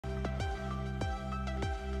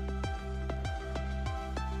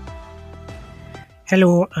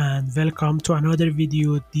Hello and welcome to another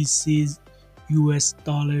video. This is US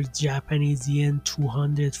dollar Japanese yen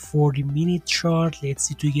 240-minute chart. Let's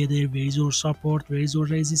see together where is our support, where is our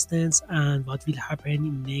resistance, and what will happen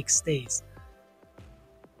in next days.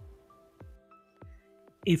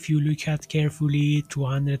 If you look at carefully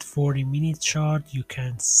 240-minute chart, you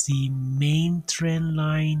can see main trend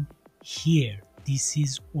line here. This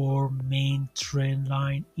is our main trend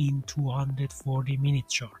line in 240-minute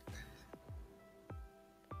chart.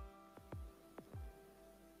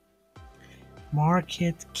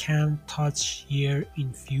 Market can touch here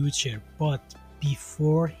in future, but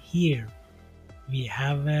before here we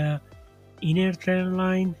have a inner trend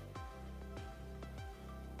line.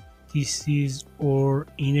 This is our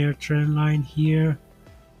inner trend line here.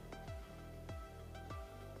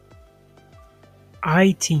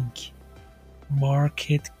 I think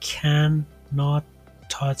market cannot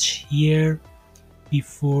touch here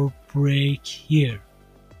before break here.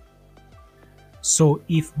 So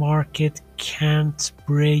if market can't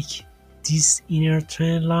break this inner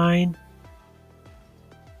trend line,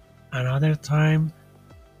 another time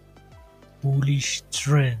bullish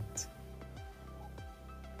trend.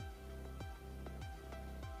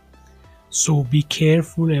 So be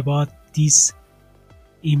careful about this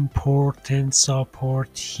important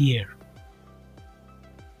support here.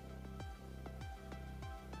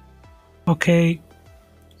 Okay.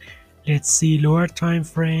 Let's see lower time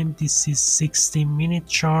frame. This is 60-minute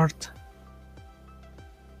chart.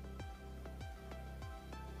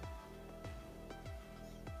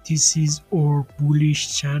 This is our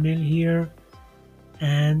bullish channel here,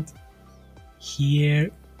 and here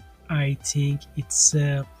I think it's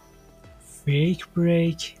a fake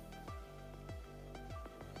break,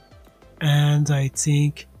 and I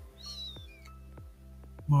think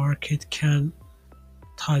market can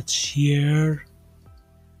touch here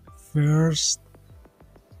first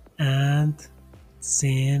and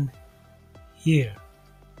then here.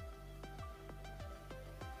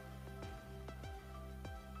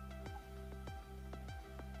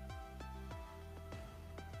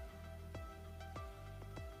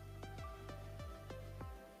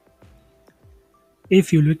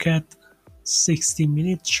 If you look at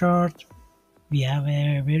 60-minute chart, we have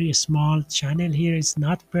a very small channel here. It's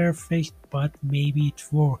not perfect, but maybe it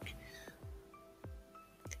works.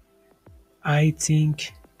 I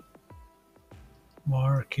think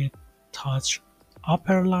market touch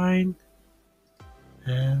upper line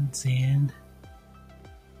and then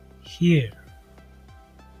here.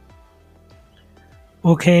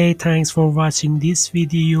 Okay, thanks for watching this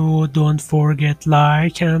video. Don't forget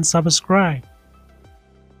like and subscribe.